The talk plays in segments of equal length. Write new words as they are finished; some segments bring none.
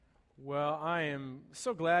Well, I am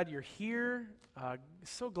so glad you're here.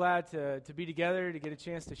 So glad to be together, to get a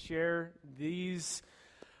chance to share these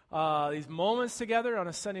moments together on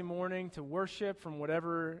a Sunday morning, to worship from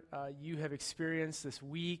whatever you have experienced this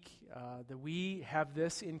week. That we have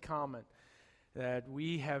this in common, that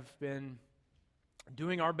we have been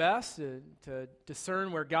doing our best to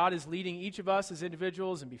discern where God is leading each of us as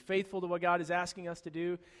individuals and be faithful to what God is asking us to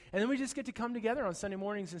do. And then we just get to come together on Sunday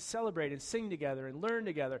mornings and celebrate and sing together and learn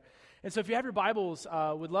together. And so if you have your Bibles,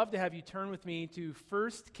 would love to have you turn with me to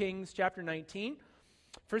 1 Kings chapter 19.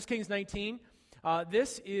 1 Kings 19.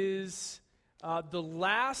 This is the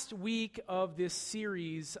last week of this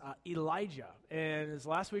series, Elijah. And this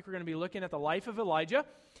last week we're going to be looking at the life of Elijah.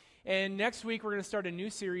 And next week, we're going to start a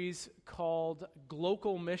new series called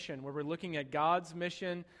Global Mission, where we're looking at God's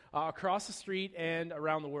mission across the street and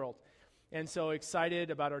around the world. And so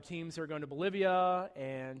excited about our teams who are going to Bolivia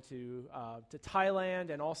and to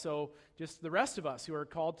Thailand, and also just the rest of us who are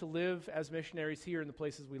called to live as missionaries here in the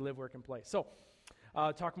places we live, work, and play. So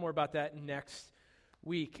talk more about that next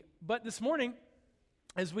week. But this morning,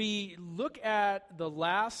 as we look at the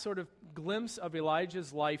last sort of glimpse of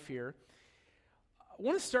Elijah's life here, I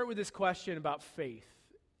want to start with this question about faith.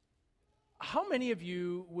 How many of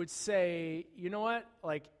you would say, you know what,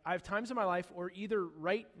 like I have times in my life, or either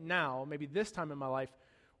right now, maybe this time in my life,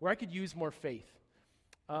 where I could use more faith,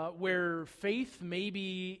 where faith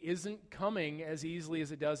maybe isn't coming as easily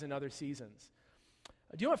as it does in other seasons.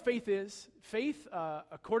 Do you know what faith is? Faith,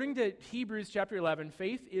 according to Hebrews chapter 11,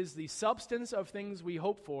 faith is the substance of things we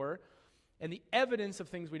hope for and the evidence of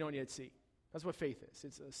things we don't yet see. That's what faith is.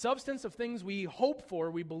 It's a substance of things we hope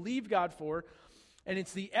for, we believe God for, and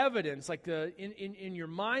it's the evidence, like in your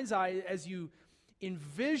mind's eye, as you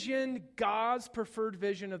envision God's preferred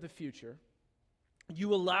vision of the future,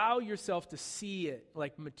 you allow yourself to see it,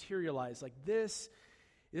 like materialize, like this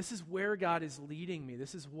is where God is leading me.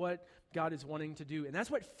 This is what God is wanting to do. And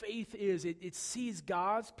that's what faith is. It sees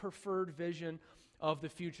God's preferred vision of the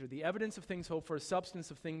future, the evidence of things hoped for, a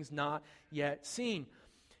substance of things not yet seen.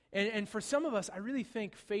 And for some of us, I really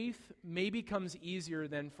think faith maybe comes easier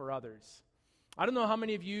than for others. I don't know how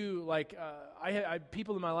many of you, like, I have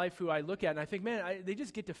people in my life who I look at and I think, man, they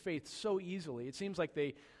just get to faith so easily. It seems like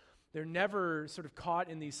they're never sort of caught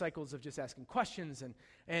in these cycles of just asking questions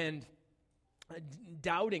and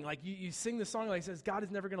doubting. Like, you sing the song, like, it says, God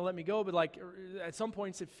is never going to let me go, but like, at some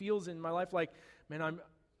points it feels in my life like, man,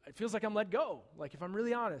 it feels like I'm let go, like, if I'm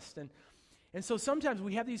really honest. And so sometimes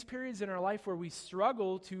we have these periods in our life where we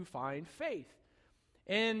struggle to find faith.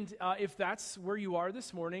 And if that's where you are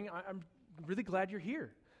this morning, I'm really glad you're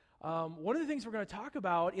here. One of the things we're going to talk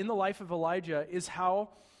about in the life of Elijah is how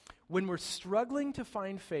when we're struggling to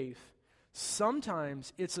find faith,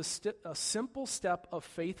 sometimes it's a simple step of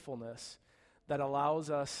faithfulness that allows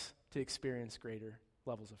us to experience greater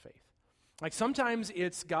levels of faith. Like sometimes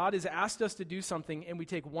it's God has asked us to do something and we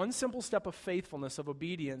take one simple step of faithfulness, of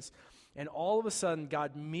obedience, and all of a sudden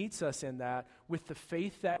God meets us in that with the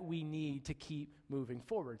faith that we need to keep moving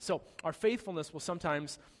forward. So our faithfulness will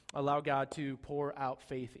sometimes allow God to pour out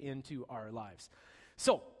faith into our lives.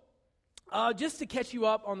 So just to catch you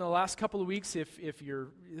up on the last couple of weeks, if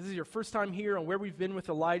this is your first time here on where we've been with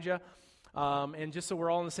Elijah, and just so we're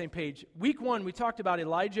all on the same page, week 1 we talked about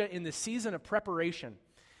Elijah in the season of preparation.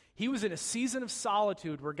 He was in a season of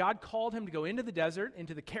solitude where God called him to go into the desert,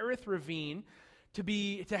 into the Kerith ravine,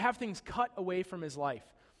 to have things cut away from his life,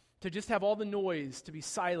 to just have all the noise, to be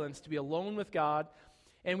silenced, to be alone with God.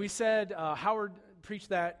 And we said, Howard preached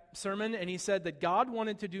that sermon, and he said that God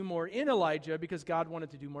wanted to do more in Elijah because God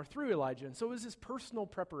wanted to do more through Elijah. And so it was his personal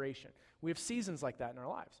preparation. We have seasons like that in our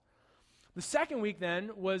lives. The second week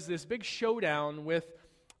then was this big showdown with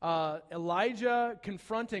Elijah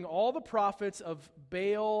confronting all the prophets of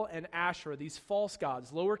Baal and Asherah, these false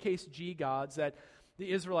gods, lowercase g gods that the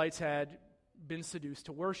Israelites had been seduced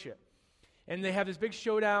to worship. And they have this big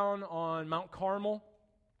showdown on Mount Carmel,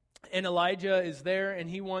 and Elijah is there, and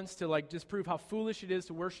he wants to just prove how foolish it is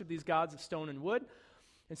to worship these gods of stone and wood.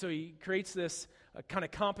 And so he creates this kind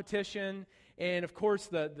of competition, and of course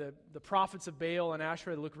the prophets of Baal and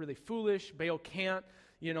Asherah look really foolish. Baal can't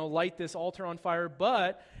light this altar on fire.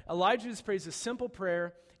 But Elijah just prays a simple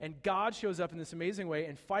prayer, and God shows up in this amazing way,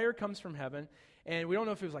 and fire comes from heaven. And we don't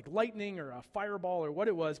know if it was like lightning or a fireball or what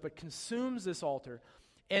it was, but consumes this altar.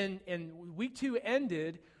 And week 2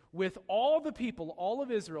 ended with all the people, all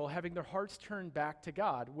of Israel, having their hearts turned back to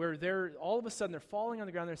God, where all of a sudden they're falling on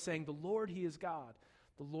the ground, they're saying, the Lord, He is God.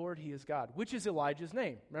 The Lord, He is God, which is Elijah's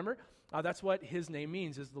name. Remember? That's what his name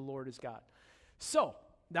means, is the Lord is God. So,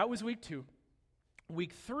 that was week 2.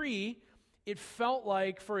 Week 3 it felt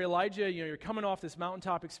like for Elijah, you're coming off this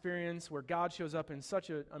mountaintop experience where God shows up in such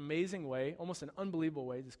an amazing way, almost an unbelievable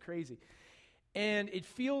way, just crazy. And it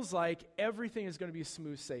feels like everything is going to be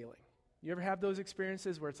smooth sailing. You ever have those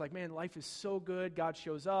experiences where it's like, man, life is so good, God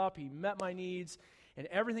shows up, he met my needs, and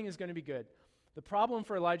everything is going to be good. The problem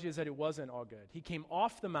for Elijah is that it wasn't all good. He came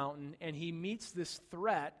off the mountain, and he meets this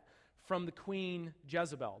threat from the queen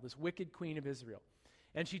Jezebel, this wicked queen of Israel.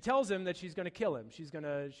 And she tells him that she's going to kill him. She's going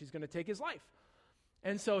to take his life.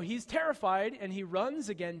 And so he's terrified, and he runs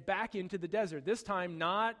again back into the desert. This time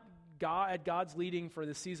not at God's leading for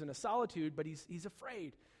this season of solitude, but he's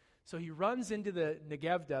afraid. So he runs into the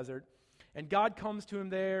Negev desert, and God comes to him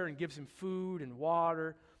there and gives him food and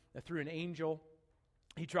water through an angel.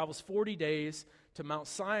 He travels 40 days to Mount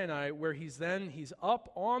Sinai, where he's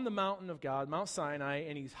up on the mountain of God, Mount Sinai,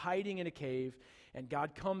 and he's hiding in a cave. And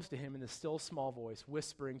God comes to him in a still small voice,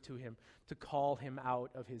 whispering to him to call him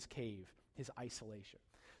out of his cave, his isolation.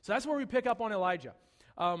 So that's where we pick up on Elijah.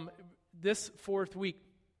 This fourth week,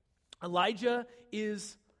 Elijah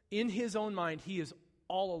is, in his own mind, he is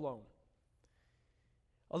all alone.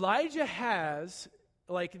 Elijah has,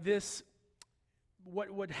 like this,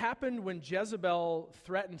 what happened when Jezebel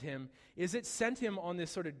threatened him is it sent him on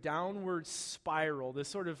this sort of downward spiral, this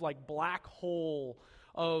sort of like black hole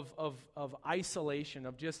of isolation,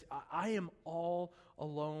 of just, I am all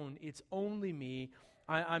alone. It's only me.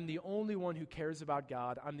 I'm the only one who cares about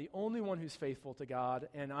God. I'm the only one who's faithful to God,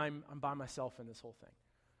 and I'm by myself in this whole thing.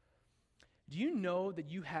 Do you know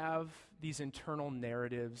that you have these internal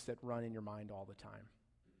narratives that run in your mind all the time?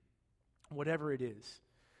 Whatever it is.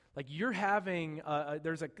 Like you're having,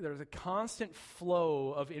 there's a constant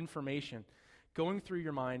flow of information going through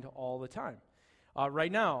your mind all the time.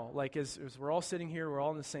 Right now, like as we're all sitting here, we're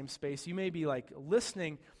all in the same space, you may be like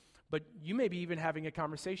listening, but you may be even having a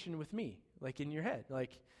conversation with me, like in your head,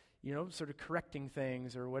 like, sort of correcting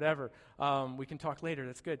things or whatever. We can talk later,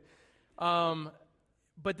 that's good.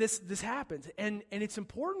 But this happens, and it's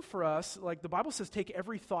important for us, like the Bible says, take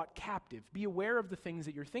every thought captive. Be aware of the things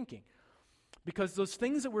that you're thinking. Because those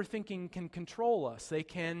things that we're thinking can control us. They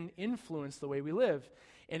can influence the way we live.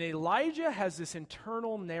 And Elijah has this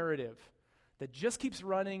internal narrative that just keeps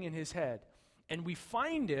running in his head. And we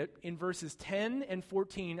find it in verses 10 and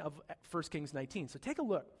 14 of 1 Kings 19. So take a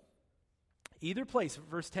look. Either place,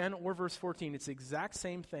 verse 10 or verse 14, it's the exact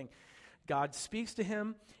same thing. God speaks to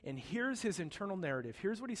him, and here's his internal narrative.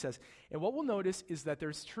 Here's what he says. And what we'll notice is that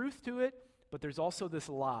there's truth to it, but there's also this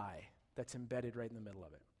lie that's embedded right in the middle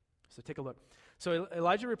of it. So take a look. So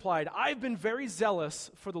Elijah replied, I've been very zealous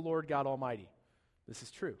for the Lord God Almighty. This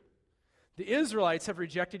is true. The Israelites have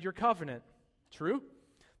rejected your covenant. True.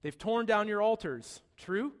 They've torn down your altars.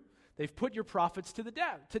 True. They've put your prophets to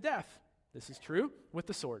death. This is true, with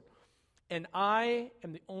the sword. And I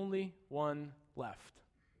am the only one left.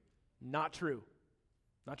 Not true.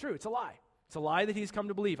 Not true. It's a lie. It's a lie that he's come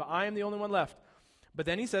to believe. I am the only one left. But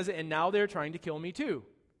then he says, and now they're trying to kill me too.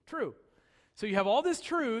 True. So you have all this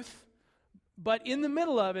truth, but in the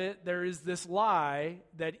middle of it, there is this lie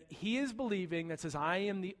that he is believing that says, I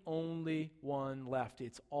am the only one left.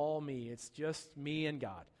 It's all me. It's just me and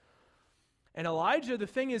God. And Elijah, the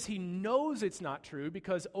thing is, he knows it's not true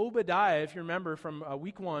because Obadiah, if you remember from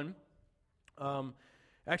week 1,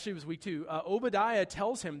 actually it was week 2, Obadiah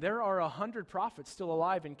tells him there are 100 prophets still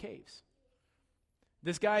alive in caves.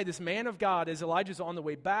 This guy, this man of God, as Elijah's on the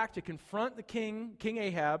way back to confront the King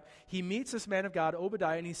Ahab, he meets this man of God,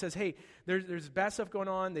 Obadiah, and he says, hey, there's bad stuff going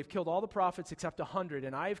on. They've killed all the prophets except 100,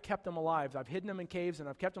 and I've kept them alive. I've hidden them in caves, and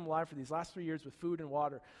I've kept them alive for these last 3 years with food and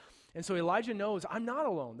water. And so Elijah knows, I'm not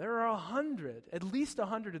alone. There are 100, at least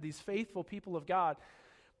 100 of these faithful people of God.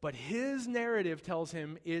 But his narrative tells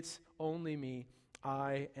him, it's only me.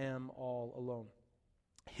 I am all alone.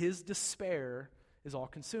 His despair is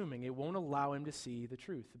all-consuming. It won't allow him to see the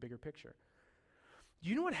truth, the bigger picture. Do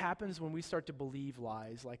you know what happens when we start to believe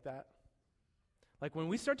lies like that? Like when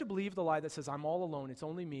we start to believe the lie that says, I'm all alone, it's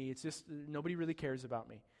only me, it's just, nobody really cares about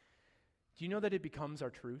me. Do you know that it becomes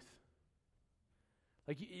our truth?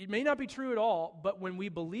 Like it may not be true at all, but when we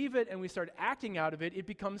believe it and we start acting out of it, it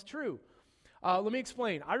becomes true. Let me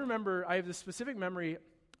explain. I have this specific memory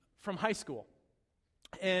from high school.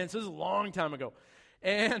 And so this is a long time ago.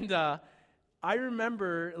 And I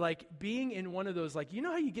remember like being in one of those, like, you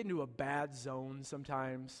know how you get into a bad zone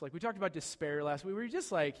sometimes? Like we talked about despair last week, where you just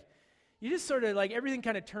sort of like everything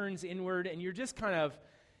kind of turns inward and you're just kind of,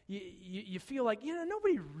 you feel like,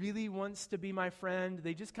 nobody really wants to be my friend.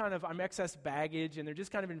 They just kind of, I'm excess baggage and they're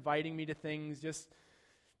just kind of inviting me to things just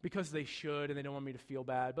because they should and they don't want me to feel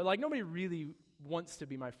bad. But like nobody really wants to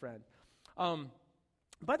be my friend.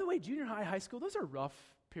 By the way, junior high, high school, those are rough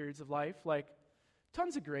periods of life, like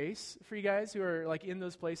tons of grace for you guys who are like in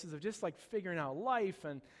those places of just like figuring out life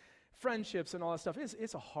and friendships and all that stuff.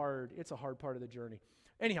 It's a hard part of the journey.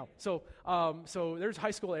 Anyhow, so there's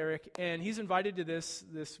high school Eric, and he's invited to this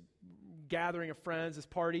gathering of friends, this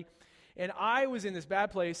party, and I was in this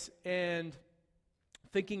bad place and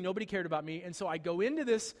thinking nobody cared about me, and so I go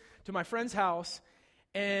to my friend's house,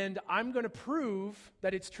 and I'm going to prove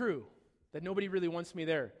that it's true, that nobody really wants me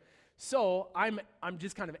there. So I'm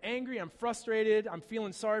just kind of angry, I'm frustrated, I'm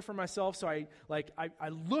feeling sorry for myself, so I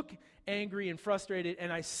look angry and frustrated,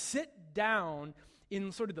 and I sit down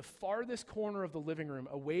in sort of the farthest corner of the living room,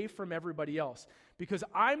 away from everybody else, because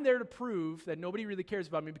I'm there to prove that nobody really cares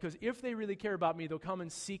about me, because if they really care about me, they'll come and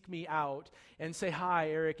seek me out and say, "Hi,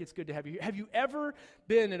 Eric, it's good to have you here." Have you ever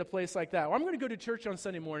been in a place like that? Well, I'm going to go to church on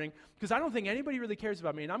Sunday morning because I don't think anybody really cares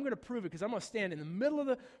about me, and I'm going to prove it because I'm going to stand in the middle of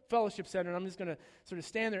the fellowship center, and I'm just going to sort of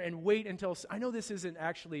stand there and wait until, I know this isn't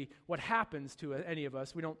actually what happens to any of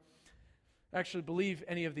us. We don't actually believe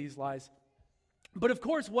any of these lies. But of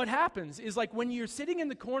course, what happens is like when you're sitting in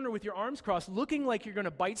the corner with your arms crossed, looking like you're going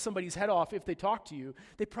to bite somebody's head off if they talk to you,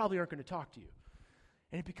 they probably aren't going to talk to you.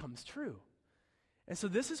 And it becomes true. And so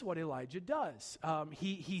this is what Elijah does.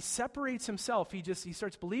 He separates himself. He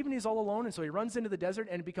starts believing he's all alone, and so he runs into the desert,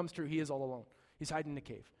 and it becomes true. He is all alone. He's hiding in a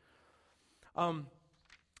cave.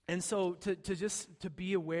 And so to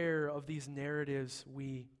be aware of these narratives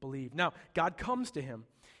we believe. Now, God comes to him.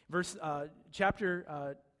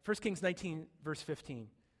 1 Kings 19, verse 15,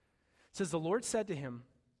 says, "The Lord said to him,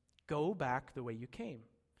 'Go back the way you came,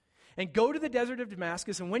 and go to the desert of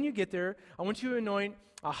Damascus, and when you get there, I want you to anoint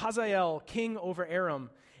Hazael king over Aram,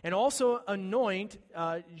 and also anoint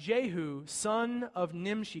Jehu, son of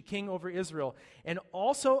Nimshi, king over Israel, and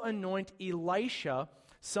also anoint Elisha,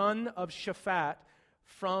 son of Shaphat,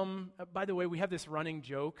 from,'" by the way, we have this running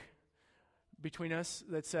joke between us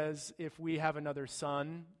that says, if we have another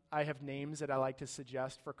son, I have names that I like to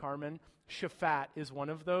suggest for Carmen. Shaphat is one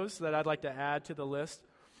of those that I'd like to add to the list.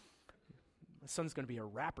 My son's going to be a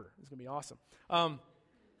rapper. It's going to be awesome.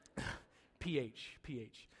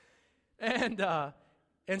 PH. And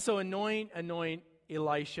so anoint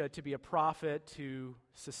Elisha to be a prophet to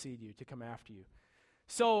succeed you, to come after you.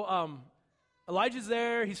 So Elijah's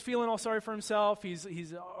there. He's feeling all sorry for himself.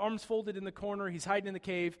 He's arms folded in the corner. He's hiding in the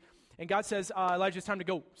cave. And God says, "Elijah, it's time to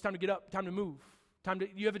go. It's time to get up. Time to move.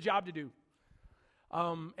 You have a job to do."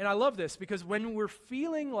 And I love this because when we're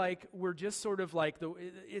feeling like we're just sort of like,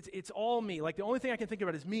 it's all me, like the only thing I can think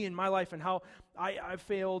about is me and my life and how I've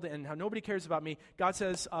failed and how nobody cares about me, God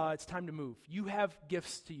says, it's time to move. You have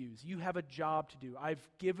gifts to use. You have a job to do. I've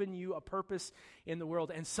given you a purpose in the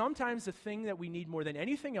world. And sometimes the thing that we need more than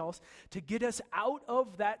anything else to get us out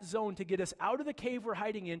of that zone, to get us out of the cave we're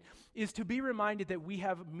hiding in, is to be reminded that we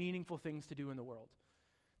have meaningful things to do in the world.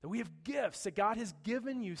 That we have gifts, that God has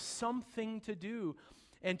given you something to do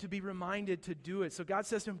and to be reminded to do it. So God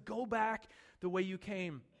says to him, "Go back the way you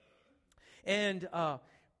came." And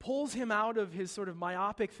pulls him out of his sort of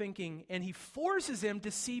myopic thinking, and he forces him to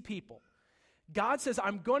see people. God says,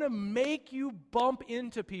 "I'm going to make you bump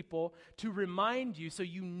into people to remind you so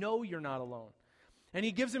you know you're not alone." And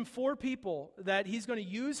he gives him 4 people that he's going to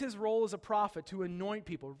use his role as a prophet to anoint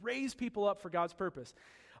people, raise people up for God's purpose.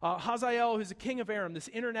 Hazael, who's the king of Aram, this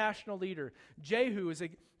international leader. Jehu is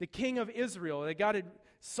the king of Israel. That God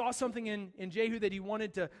saw something in Jehu that he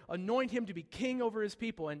wanted to anoint him to be king over his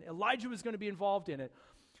people, and Elijah was going to be involved in it.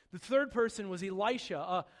 The third person was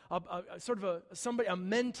Elisha, a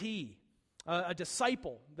mentee, a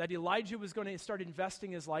disciple that Elijah was going to start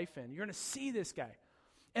investing his life in. You're going to see this guy.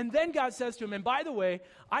 And then God says to him, "And by the way,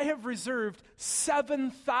 I have reserved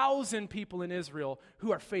 7,000 people in Israel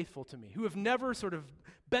who are faithful to me, who have never sort of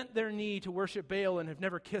bent their knee to worship Baal and have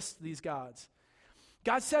never kissed these gods."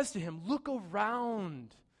 God says to him, "Look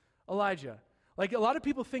around, Elijah." Like a lot of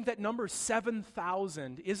people think that number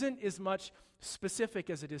 7,000 isn't as much specific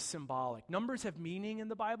as it is symbolic. Numbers have meaning in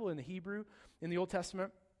the Bible, in the Hebrew, in the Old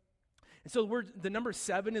Testament. And so the number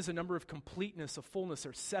 7 is a number of completeness, of fullness,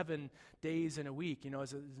 or 7 days in a week,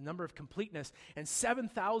 as a number of completeness. And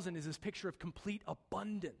 7,000 is this picture of complete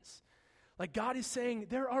abundance. Like God is saying,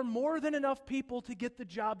 there are more than enough people to get the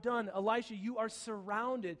job done. Elisha, you are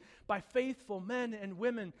surrounded by faithful men and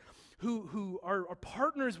women who are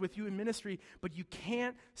partners with you in ministry, but you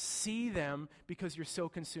can't see them because you're so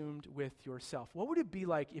consumed with yourself. What would it be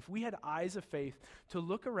like if we had eyes of faith to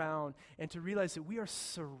look around and to realize that we are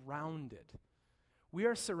surrounded? We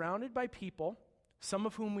are surrounded by people, some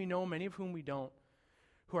of whom we know, many of whom we don't,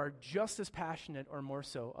 who are just as passionate or more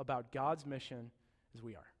so about God's mission as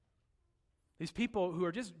we are. These people who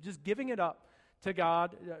are just giving it up to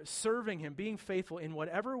God, serving Him, being faithful in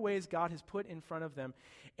whatever ways God has put in front of them,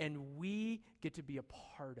 and we get to be a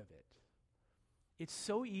part of it. It's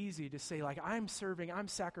so easy to say, like, I'm serving, I'm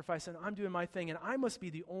sacrificing, I'm doing my thing, and I must be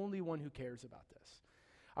the only one who cares about this.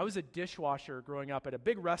 I was a dishwasher growing up at a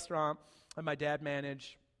big restaurant that my dad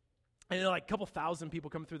managed. And like a couple thousand people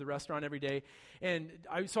come through the restaurant every day. And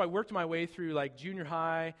so I worked my way through like junior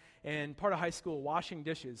high and part of high school washing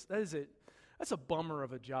dishes. That's a bummer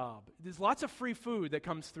of a job. There's lots of free food that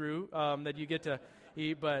comes through that you get to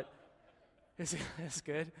eat, but it's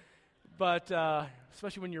good. But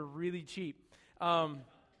especially when you're really cheap.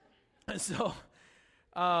 So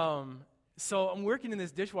I'm working in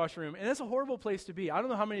this dishwasher room, and that's a horrible place to be. I don't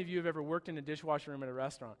know how many of you have ever worked in a dishwasher room at a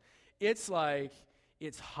restaurant. It's like,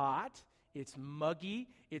 it's hot, it's muggy,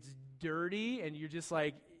 it's dirty, and you're just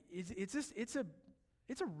like, it's a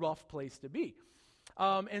rough place to be.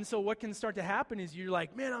 And so what can start to happen is you're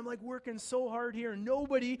like, man, I'm like working so hard here, and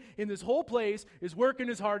nobody in this whole place is working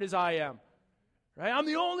as hard as I am. Right? I'm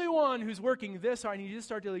the only one who's working this hard, and you just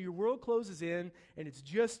start to, your world closes in, and it's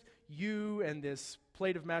just you and this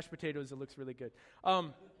plate of mashed potatoes that looks really good.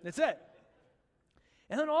 That's it.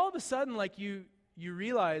 And then all of a sudden, like you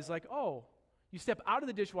realize, like, oh, you step out of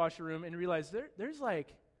the dishwasher room and realize there's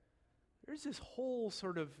this whole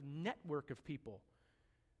sort of network of people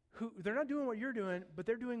who, they're not doing what you're doing, but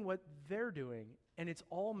they're doing what they're doing, and it's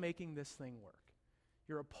all making this thing work.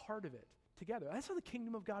 You're a part of it together. That's how the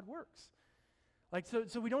kingdom of God works. Like,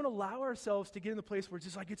 so we don't allow ourselves to get in the place where it's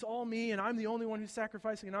just like, it's all me, and I'm the only one who's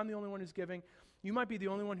sacrificing, and I'm the only one who's giving. You might be the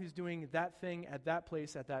only one who's doing that thing at that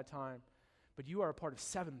place at that time, but you are a part of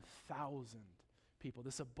 7,000 people,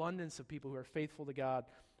 this abundance of people who are faithful to God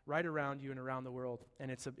right around you and around the world,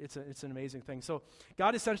 and it's an amazing thing. So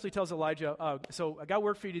God essentially tells Elijah, so I got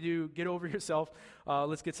work for you to do, get over yourself,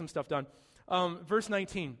 let's get some stuff done. Verse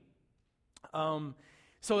 19,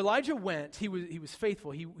 so Elijah went, he was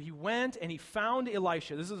faithful, he went and he found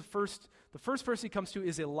Elisha. This is the first person he comes to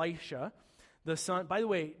is Elisha, the son. By the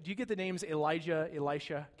way, do you get the names Elijah,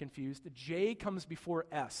 Elisha confused? The J comes before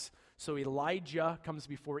S, so Elijah comes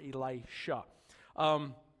before Elisha.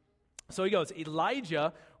 So he goes,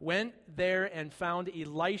 Elijah went there and found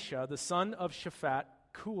Elisha, the son of Shaphat,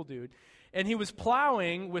 cool dude, and he was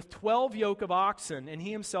plowing with 12 yoke of oxen, and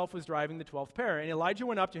he himself was driving the 12th pair. And Elijah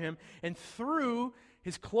went up to him and threw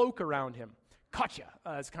his cloak around him. Gotcha.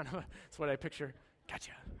 That's what I picture.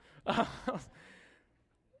 Gotcha.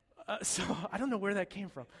 So I don't know where that came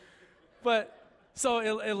from. But so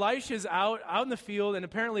Elisha's out in the field, and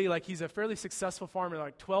apparently like he's a fairly successful farmer,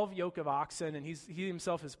 like 12 yoke of oxen, and he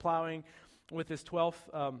himself is plowing with his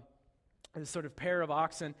 12th this sort of pair of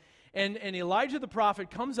oxen. And Elijah the prophet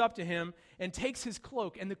comes up to him and takes his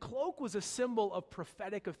cloak. And the cloak was a symbol of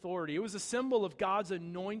prophetic authority. It was a symbol of God's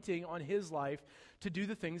anointing on his life to do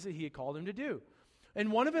the things that he had called him to do.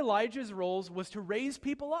 And one of Elijah's roles was to raise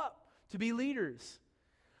people up, to be leaders.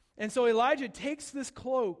 And so Elijah takes this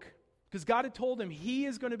cloak, because God had told him he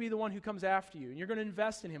is going to be the one who comes after you, and you're going to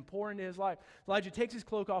invest in him, pour into his life. Elijah takes his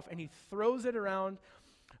cloak off, and he throws it around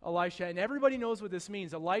Elisha, and everybody knows what this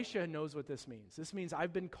means. Elisha knows what this means. This means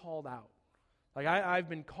I've been called out. Like I've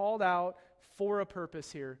been called out for a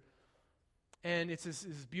purpose here. And it's this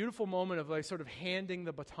beautiful moment of like sort of handing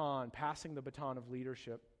the baton, passing the baton of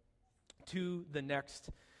leadership to the next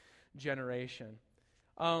generation.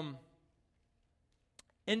 And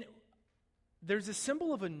there's a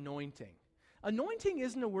symbol of anointing. Anointing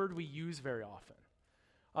isn't a word we use very often.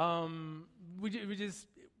 We just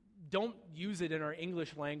don't use it in our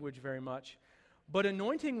English language very much. But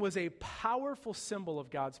anointing was a powerful symbol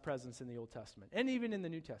of God's presence in the Old Testament, and even in the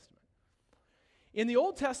New Testament. In the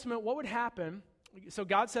Old Testament, what would happen, so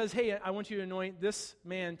God says, hey, I want you to anoint this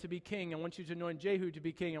man to be king. I want you to anoint Jehu to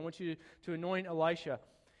be king. I want you to anoint Elisha.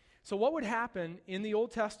 So what would happen in the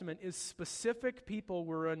Old Testament is specific people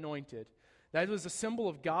were anointed. That was a symbol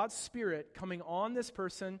of God's Spirit coming on this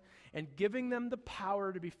person and giving them the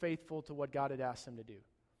power to be faithful to what God had asked them to do.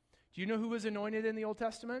 Do you know who was anointed in the Old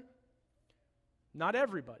Testament? Not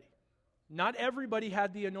everybody. Not everybody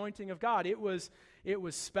had the anointing of God. It was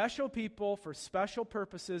special people for special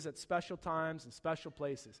purposes at special times and special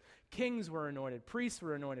places. Kings were anointed, priests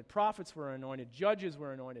were anointed, prophets were anointed, judges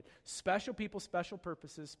were anointed. Special people, special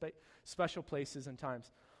purposes, special places and times.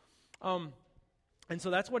 And so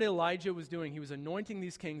that's what Elijah was doing. He was anointing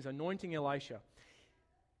these kings, anointing Elisha.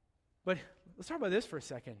 But let's talk about this for a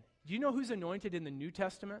second. Do you know who's anointed in the New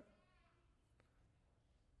Testament?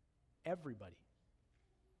 Everybody.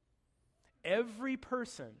 Every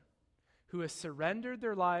person who has surrendered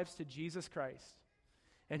their lives to Jesus Christ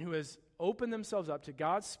and who has open themselves up to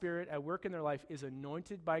God's Spirit at work in their life is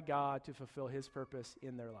anointed by God to fulfill His purpose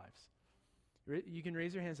in their lives. You can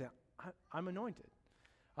raise your hands and say, I'm anointed.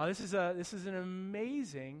 This is an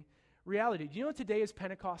amazing reality. Do you know what today is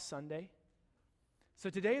Pentecost Sunday? So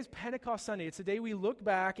today is Pentecost Sunday. It's the day we look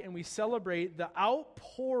back and we celebrate the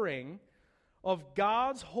outpouring of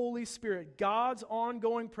God's Holy Spirit, God's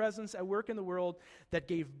ongoing presence at work in the world that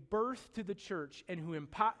gave birth to the church and who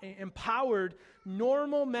empowered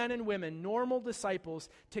normal men and women, normal disciples,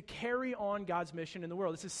 to carry on God's mission in the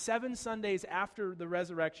world. This is 7 Sundays after the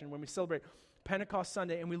resurrection when we celebrate Pentecost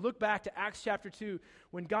Sunday, and we look back to Acts chapter 2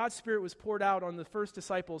 when God's Spirit was poured out on the first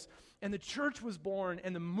disciples, and the church was born,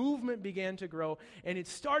 and the movement began to grow, and it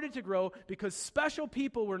started to grow because special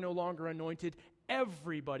people were no longer anointed.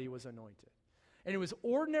 Everybody was anointed. And it was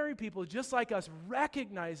ordinary people just like us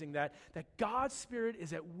recognizing that God's Spirit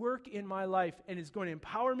is at work in my life and is going to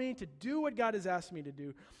empower me to do what God has asked me to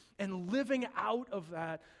do, and living out of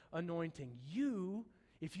that anointing. You,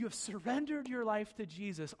 if you have surrendered your life to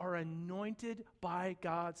Jesus, are anointed by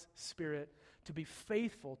God's Spirit to be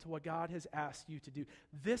faithful to what God has asked you to do.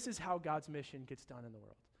 This is how God's mission gets done in the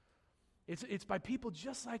world. It's by people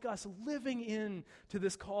just like us living in to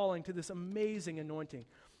this calling, to this amazing anointing.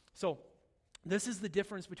 So, this is the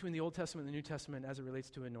difference between the Old Testament and the New Testament as it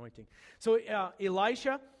relates to anointing. So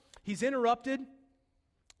Elisha, he's interrupted.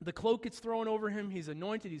 The cloak gets thrown over him. He's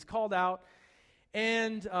anointed. He's called out.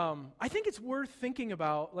 And I think it's worth thinking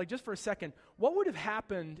about, like just for a second, what would have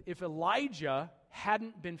happened if Elijah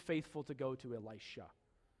hadn't been faithful to go to Elisha?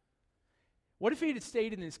 What if he had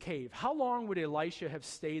stayed in his cave? How long would Elisha have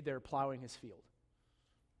stayed there plowing his field?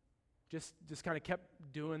 Just kind of kept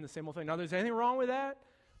doing the same old thing. Now, there's anything wrong with that?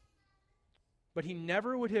 But he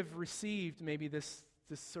never would have received maybe this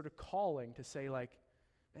sort of calling to say like,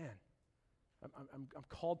 man, I'm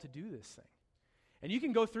called to do this thing. And you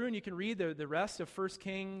can go through and you can read the rest of 1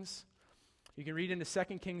 Kings. You can read into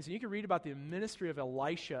 2 Kings, and you can read about the ministry of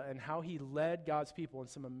Elisha and how he led God's people in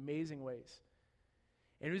some amazing ways.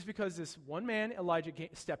 And it was because this one man, Elijah,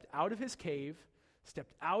 stepped out of his cave,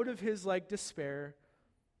 stepped out of his despair,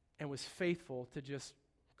 and was faithful to just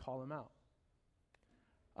call him out.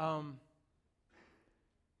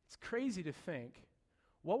 It's crazy to think,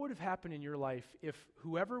 what would have happened in your life if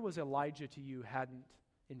whoever was Elijah to you hadn't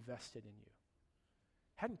invested in you,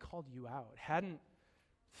 hadn't called you out, hadn't,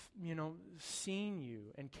 seen you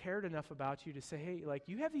and cared enough about you to say, hey,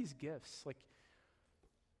 you have these gifts,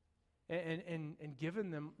 and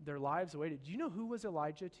given them their lives away. Do you know who was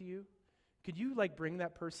Elijah to you? Could you bring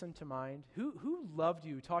that person to mind? Who loved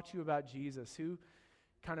you, taught you about Jesus, who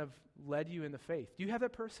kind of led you in the faith? Do you have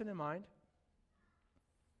that person in mind?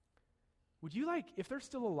 Would you if they're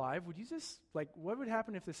still alive, would you just, what would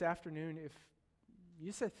happen if this afternoon, if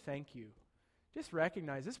you said thank you? Just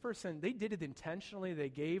recognize this person, they did it intentionally, they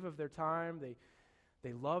gave of their time,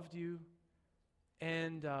 they loved you,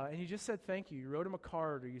 and you just said thank you. You wrote them a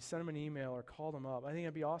card, or you sent them an email, or called them up. I think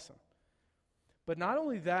that'd be awesome. But not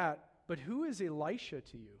only that, but who is Elisha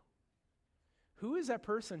to you? Who is that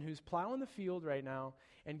person who's plowing the field right now,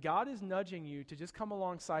 and God is nudging you to just come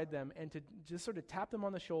alongside them and to just sort of tap them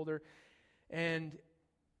on the shoulder and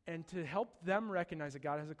to help them recognize that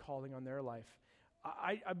God has a calling on their life?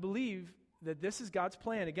 I believe that this is God's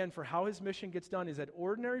plan, again, for how his mission gets done, is that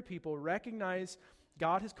ordinary people recognize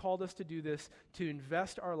God has called us to do this, to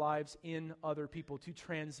invest our lives in other people, to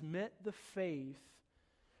transmit the faith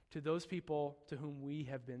to those people to whom we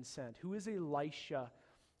have been sent. Who is Elisha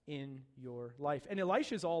in your life? And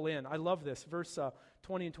Elisha is all in. I love this, verse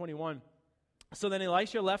 20 and 21. So then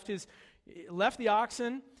Elisha left the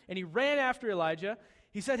oxen, and he ran after Elijah.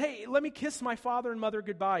 He said, hey, let me kiss my father and mother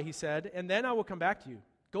goodbye, he said, and then I will come back to you.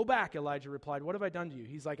 Go back, Elijah replied. What have I done to you?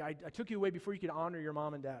 He's like, I took you away before you could honor your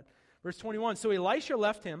mom and dad. Verse 21, so Elisha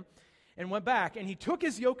left him and went back, and he took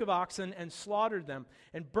his yoke of oxen and slaughtered them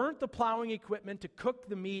and burnt the plowing equipment to cook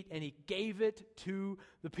the meat, and he gave it to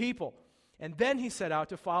the people. And then he set out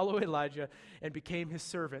to follow Elijah and became his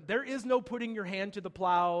servant. There is no putting your hand to the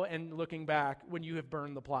plow and looking back when you have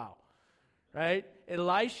burned the plow, right?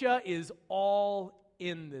 Elisha is all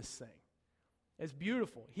in this thing. It's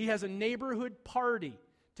beautiful. He has a neighborhood party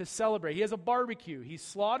to celebrate. He has a barbecue. He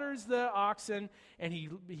slaughters the oxen, and he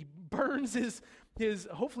burns his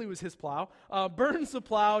hopefully it was his plow, burns the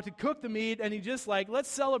plow to cook the meat, and he just let's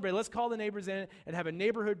celebrate. Let's call the neighbors in and have a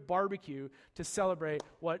neighborhood barbecue to celebrate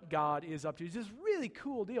what God is up to. It's just really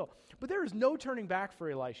cool deal. But there is no turning back for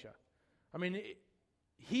Elisha. I mean,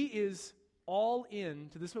 he is all in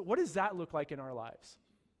to this. What does that look like in our lives?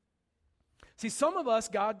 See, some of us,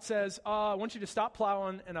 God says, I want you to stop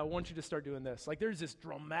plowing, and I want you to start doing this. There's this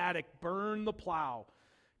dramatic burn the plow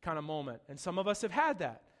kind of moment. And some of us have had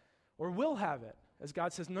that or will have it as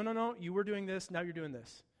God says, no, you were doing this, now you're doing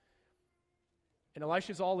this. And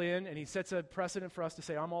Elisha's all in, and he sets a precedent for us to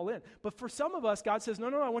say, I'm all in. But for some of us, God says, no,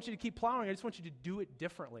 I want you to keep plowing. I just want you to do it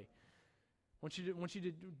differently. I want you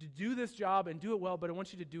to do this job and do it well, but I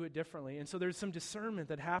want you to do it differently. And so there's some discernment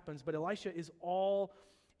that happens, but Elisha is all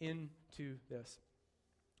into this.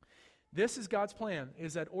 This is God's plan,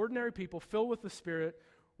 is that ordinary people filled with the Spirit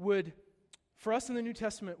would, for us in the New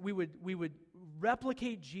Testament, we would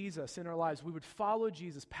replicate Jesus in our lives. We would follow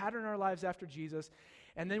Jesus, pattern our lives after Jesus,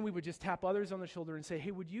 and then we would just tap others on the shoulder and say,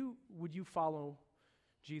 hey, would you follow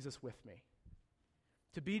Jesus with me?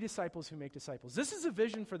 To be disciples who make disciples. This is a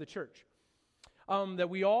vision for the church. That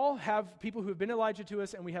we all have people who have been Elijah to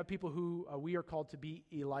us, and we have people who we are called to be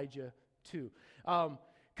Elijah to.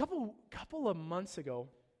 Couple of months ago,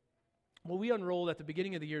 we unrolled at the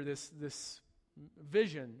beginning of the year this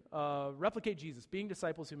vision, replicate Jesus, being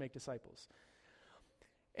disciples who make disciples.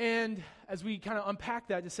 And as we kind of unpack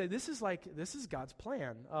that to say, this is God's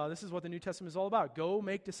plan. This is what the New Testament is all about. Go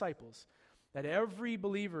make disciples. That every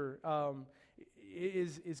believer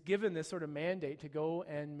is given this sort of mandate to go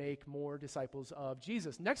and make more disciples of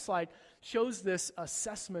Jesus. Next slide shows this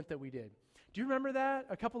assessment that we did. Do you remember that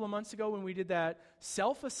a couple of months ago when we did that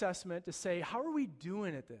self-assessment to say, how are we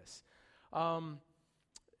doing at this? And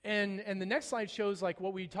the next slide shows like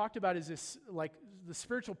what we talked about is this like the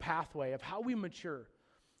spiritual pathway of how we mature.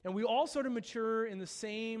 And we all sort of mature in the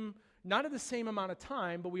same, not at the same amount of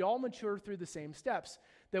time, but we all mature through the same steps.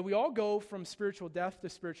 That we all go from spiritual death to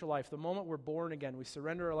spiritual life. The moment we're born again, we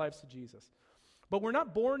surrender our lives to Jesus. But we're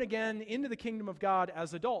not born again into the kingdom of God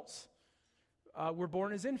as adults. We're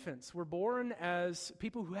born as infants. We're born as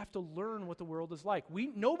people who have to learn what the world is like.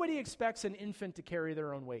 Nobody expects an infant to carry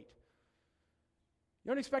their own weight. You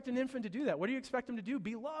don't expect an infant to do that. What do you expect them to do?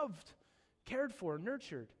 Be loved, cared for,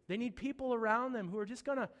 nurtured. They need people around them who are just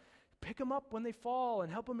going to pick them up when they fall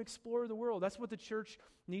and help them explore the world. That's what the church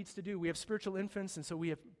needs to do. We have spiritual infants, and so we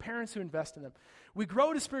have parents who invest in them. We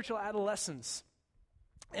grow to spiritual adolescents.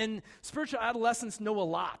 And spiritual adolescents know a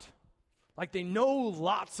lot. Like they know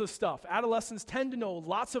lots of stuff. Adolescents tend to know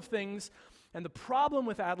lots of things. And the problem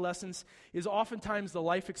with adolescents is oftentimes the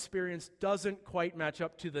life experience doesn't quite match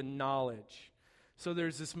up to the knowledge. So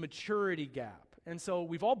there's this maturity gap. And so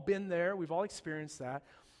we've all been there. We've all experienced that.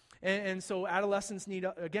 And so adolescents need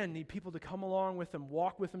people to come along with them,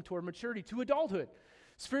 walk with them toward maturity, to adulthood.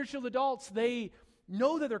 Spiritual adults, they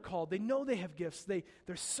know that they're called. They know they have gifts. They're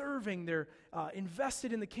serving. They're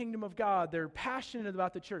invested in the kingdom of God. They're passionate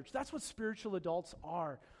about the church. That's what spiritual adults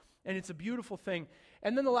are. And it's a beautiful thing.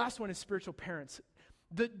 And then the last one is spiritual parents.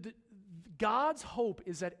 God's hope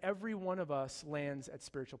is that every one of us lands at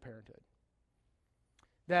spiritual parenthood.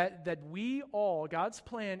 That we all, God's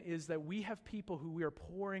plan is that we have people who we are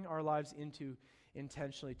pouring our lives into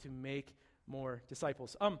intentionally to make more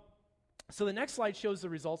disciples. So the next slide shows the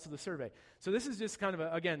results of the survey. So this is just kind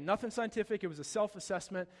of, again, nothing scientific. It was a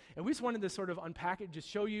self-assessment. And we just wanted to sort of unpack it, just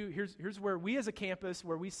show you, here's where we as a campus,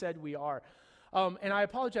 where we said we are. And I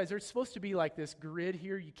apologize, there's supposed to be like this grid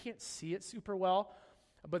here. You can't see it super well,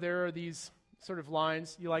 but there are these sort of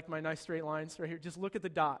lines. You like my nice straight lines right here? Just look at the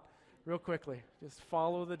dot. Real quickly, just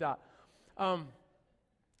follow the dot.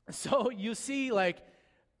 So you see, like,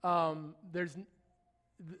 there's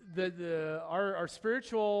our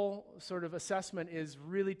spiritual sort of assessment is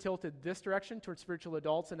really tilted this direction towards spiritual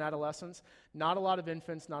adults and adolescents. Not a lot of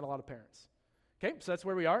infants, not a lot of parents. Okay, so that's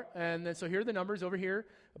where we are. And then so here are the numbers over here.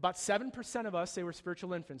 About 7% of us say we're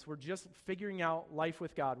spiritual infants. We're just figuring out life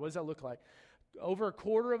with God. What does that look like? Over a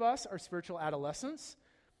quarter of us are spiritual adolescents.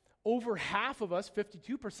 Over half of us,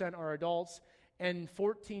 52%, are adults, and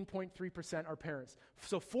 14.3% are parents.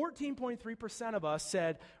 So 14.3% of us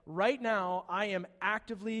said, right now, I am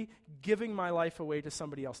actively giving my life away to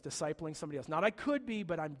somebody else, discipling somebody else. Not I could be,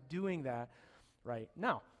 but I'm doing that right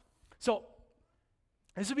now. So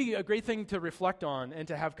this would be a great thing to reflect on and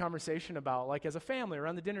to have conversation about, like as a family,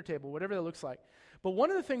 around the dinner table, whatever that looks like. But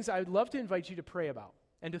one of the things I would love to invite you to pray about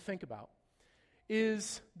and to think about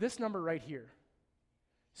is this number right here.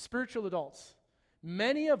 Spiritual adults.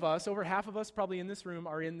 Many of us, over half of us probably in this room,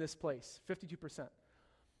 are in this place, 52%,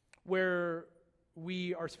 where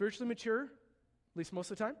we are spiritually mature, at least most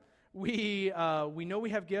of the time. We know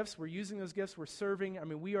we have gifts. We're using those gifts. We're serving. I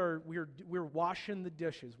mean, we're washing the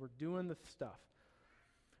dishes. We're doing the stuff.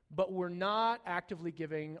 But we're not actively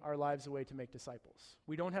giving our lives away to make disciples.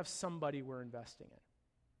 We don't have somebody we're investing in.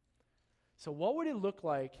 So what would it look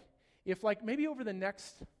like if, like, maybe over the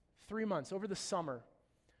next 3 months, over the summer,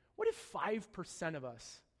 what if 5% of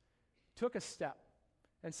us took a step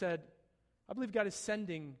and said, I believe God is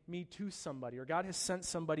sending me to somebody, or God has sent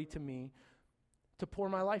somebody to me to pour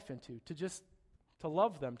my life into, to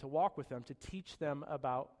love them, to walk with them, to teach them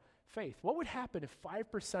about faith. What would happen if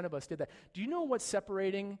 5% of us did that? Do you know what's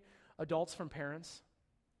separating adults from parents?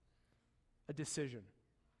 A decision.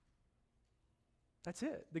 That's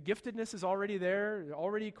it. The giftedness is already there,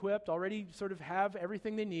 already equipped, already sort of have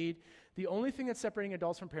everything they need. The only thing that's separating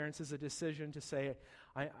adults from parents is a decision to say,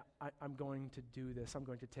 I'm going to do this. I'm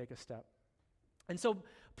going to take a step. And so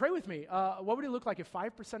pray with me. What would it look like if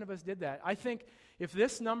 5% of us did that? I think if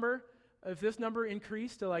this number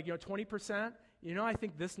increased to 20%, I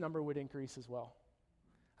think this number would increase as well.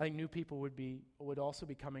 I think new people would also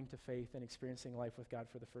be coming to faith and experiencing life with God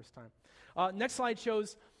for the first time. Next slide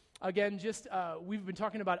shows, again, we've been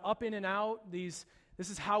talking about up, in, and out. This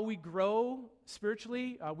is how we grow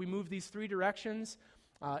spiritually. We move these three directions.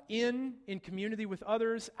 In community with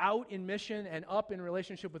others, out in mission, and up in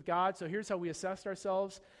relationship with God. So here's how we assessed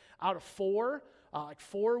ourselves. Out of 4,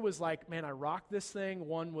 4 was like, man, I rocked this thing.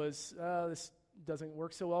 1 was, this doesn't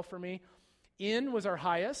work so well for me. In was our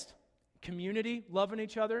highest. Community, loving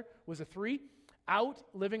each other, was a 3. Out,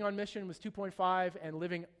 living on mission, was 2.5. And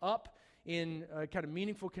living up in kind of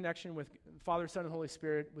meaningful connection with Father, Son, and Holy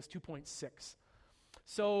Spirit was 2.6.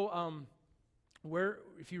 So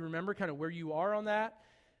if you remember kind of where you are on that,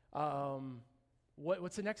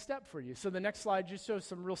 what's the next step for you? So the next slide just shows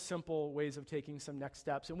some real simple ways of taking some next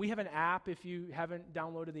steps. And we have an app if you haven't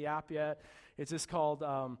downloaded the app yet. It's just called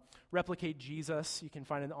Replicate Jesus. You can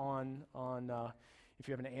find it on if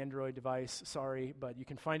you have an Android device, sorry, but you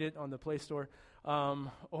can find it on the Play Store.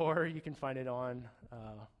 Or you can find it on,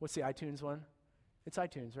 what's the iTunes one? It's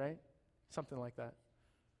iTunes, right? Something like that.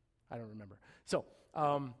 I don't remember. So,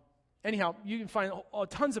 anyhow, you can find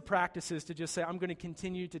tons of practices to just say, I'm going to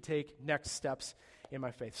continue to take next steps in my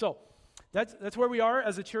faith. So that's where we are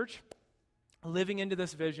as a church, living into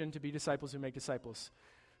this vision to be disciples who make disciples.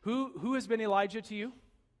 Who has been Elijah to you?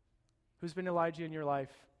 Who's been Elijah in your life?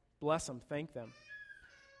 Bless them. Thank them.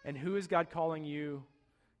 And who is God calling you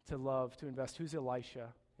to love, to invest? Who's Elisha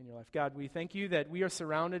in your life? God, we thank you that we are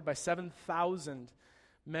surrounded by 7,000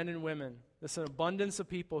 men and women. There's an abundance of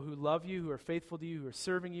people who love you, who are faithful to you, who are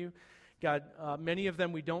serving you. God, many of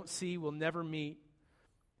them we don't see, will never meet,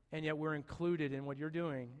 and yet we're included in what you're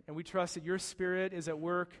doing. And we trust that your Spirit is at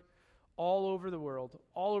work all over the world,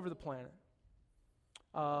 all over the planet,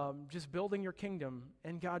 just building your kingdom.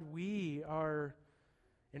 And God, we are,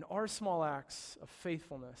 in our small acts of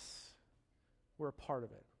faithfulness, we're a part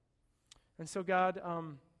of it. And so God,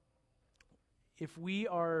 if we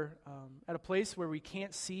are at a place where we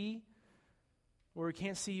can't see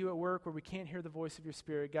you at work, where we can't hear the voice of your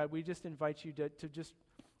Spirit, God, we just invite you to just,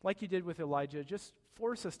 like you did with Elijah, just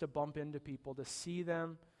force us to bump into people, to see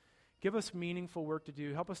them, give us meaningful work to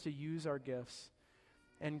do, help us to use our gifts.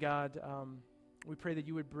 And God, we pray that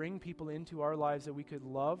you would bring people into our lives that we could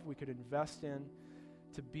love, we could invest in,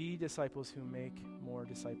 to be disciples who make more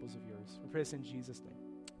disciples of yours. We pray this in Jesus' name.